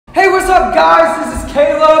Hey, what's up guys? This is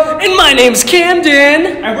Caleb. And my name's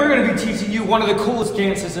Camden. And we're going to be teaching you one of the coolest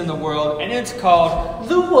dances in the world, and it's called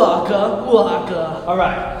the Waka Waka.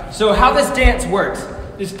 Alright, so how this dance works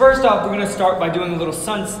is first off, we're going to start by doing a little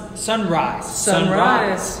sunrise.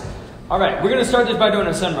 Alright, we're going to start this by doing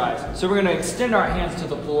a sunrise. So we're going to extend our hands to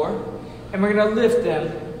the floor, and we're going to lift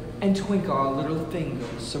them and twinkle our little fingers.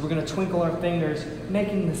 So we're going to twinkle our fingers,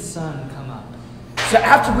 making the sun come up. So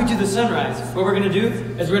after we do the sunrise, what we're going to do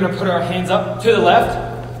is we're going to put our hands up to the left,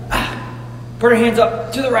 put our hands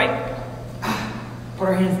up to the right, put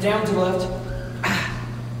our hands down to the left,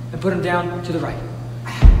 and put them down to the right.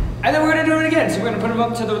 And then we're going to do it again. So we're going to put them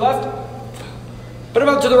up to the left, put them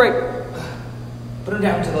up to the right, put them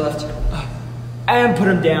down to the left, and put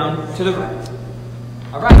them down to the right.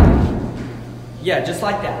 All right. Yeah, just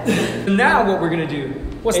like that. Now what we're going to do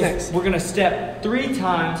What's next? We're going to step 3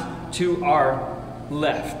 times to our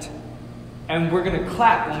left. And we're going to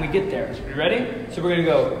clap when we get there. You ready? So we're going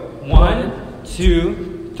to go 1,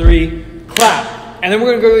 2, 3, clap. And then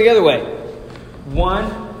we're going to go the other way.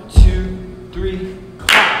 1, 2, 3,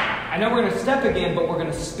 clap. And then we're going to step again, but we're going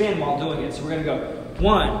to spin while doing it. So we're going to go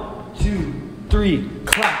 1, 2, 3,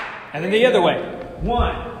 clap. And then the other way.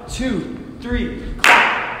 1, 2, 3,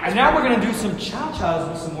 clap. And now we're going to do some cha-chas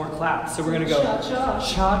with some more claps. So we're going to go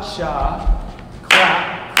cha-cha,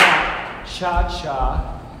 clap, clap,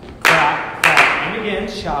 cha-cha, clap, clap. And again,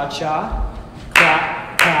 cha-cha,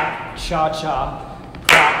 clap, clap, cha-cha,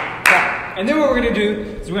 clap, clap. And then what we're going to do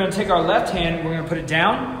is we're going to take our left hand and we're going to put it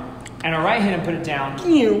down, and our right hand and put it down.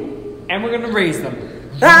 And we're going to raise them.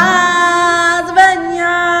 That's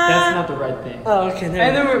not the right thing. Oh, okay. And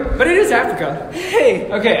then but it is Africa.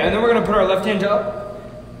 Hey. Okay, and then we're going to put our left hand up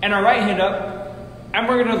and our right hand up, and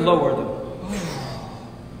we're going to lower them.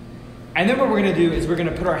 And then what we're going to do is we're going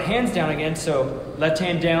to put our hands down again. So left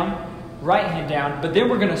hand down, right hand down, but then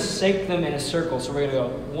we're going to shake them in a circle. So we're going to go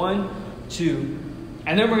 1, 2,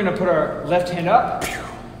 and then we're going to put our left hand up,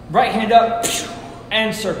 right hand up,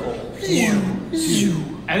 and circle. 1, 2.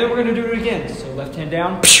 And then we're going to do it again. So left hand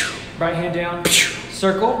down, right hand down,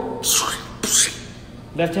 circle.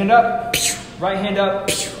 Left hand up, right hand up,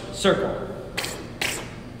 circle.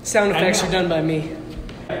 Sound effects are done by me.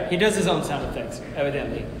 He does his own sound effects,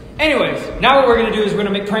 evidently. Anyways, now what we're going to do is we're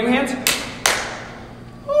going to make praying hands.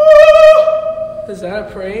 Is that a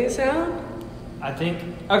praying sound? I think.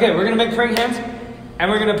 Okay, we're going to make praying hands, and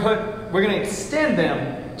we're going to extend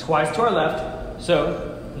them twice to our left.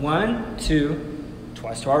 So 1, 2,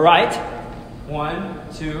 twice to our right. 1,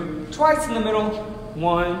 2, twice in the middle.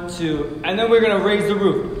 1, 2, and then we're going to raise the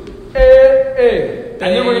roof. And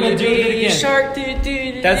then we're going to do it again. Shark,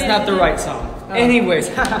 That's not the right song. Oh. Anyways.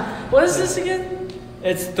 What is this again?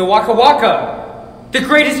 It's the Waka Waka. The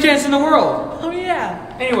greatest dance in the world. Oh,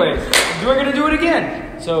 yeah. Anyways, we're going to do it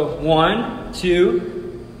again. So 1, 2,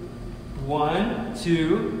 1,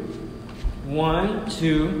 2, 1,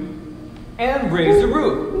 2, and raise the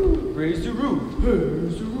roof. Raise the roof.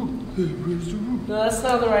 Raise the roof. Raise the roof. No, that's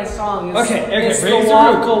not the right song. It's the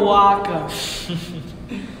Waka Waka.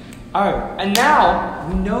 Alright, and now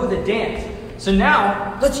we know the dance. So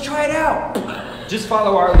now, let's try it out. Just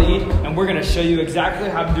follow our lead, and we're going to show you exactly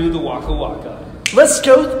how to do the Waka Waka. Let's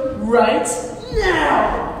go right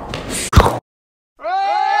now.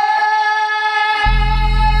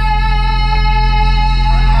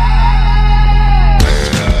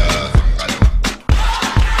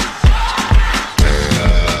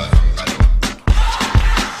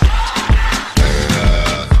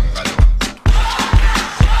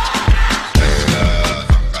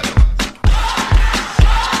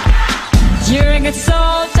 You're a good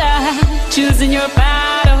soldier, choosing your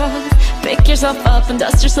battle. Pick yourself up and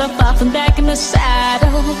dust yourself off and back in the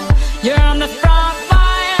saddle. You're on the front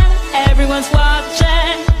line, everyone's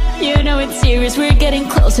watching. You know it's serious, we're getting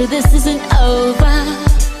closer, this isn't over.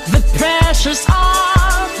 The pressure's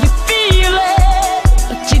on, you feel it,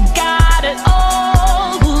 but you got it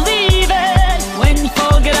all, believe it. When you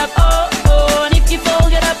fold it up, oh, oh, and if you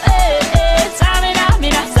fold it up, eh, eh. Tamina,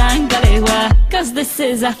 mina, sangalewa, 'cause this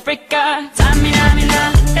is Africa. Tamina,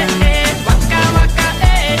 mina, eh, eh, waka, waka,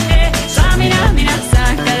 eh, eh. Tamina, mina,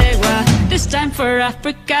 sangalewa, this time for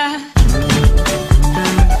Africa.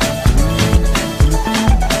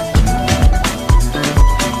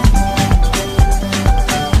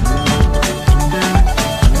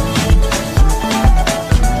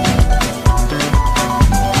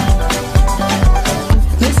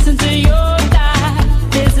 Listen to your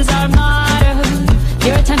dad, this is our motto.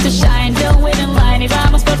 Your time to shine, don't wait in line, y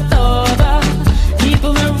vamos por todo.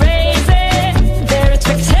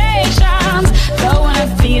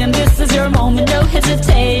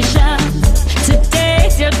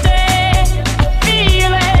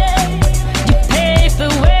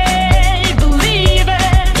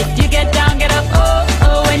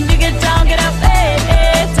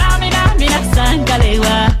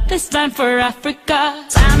 Africa.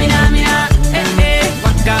 Samina, mina,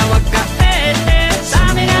 waka waka,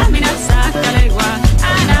 samina, mina, sakalewa,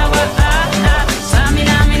 anawa,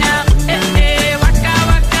 samina, mina, waka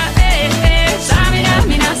waka, samina,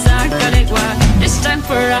 mina, sakalewa. This time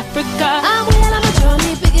for Africa. I'm well on my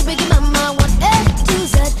journey, biggie, biggie mama, 1 A to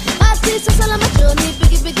Z. My sister's all on my journey,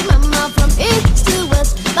 biggie, biggie mama, from east to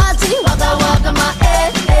west. Party, waka waka, my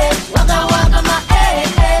waka waka, my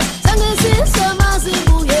Song this is so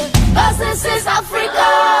Mazibu, yeah, 'cause this is Africa.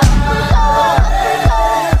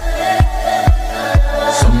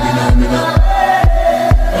 Samina mina,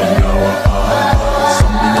 anawa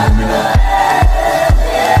samina mina,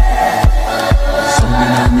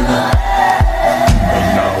 samina mina,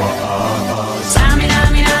 anawa Samina,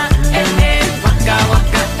 mina, waka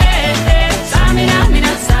waka, samina,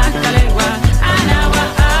 mina, sakalewa, anawa,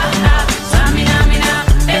 samina, mina,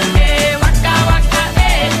 waka waka,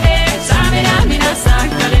 samina, mina,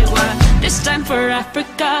 sakalewa. This time for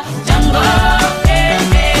Africa.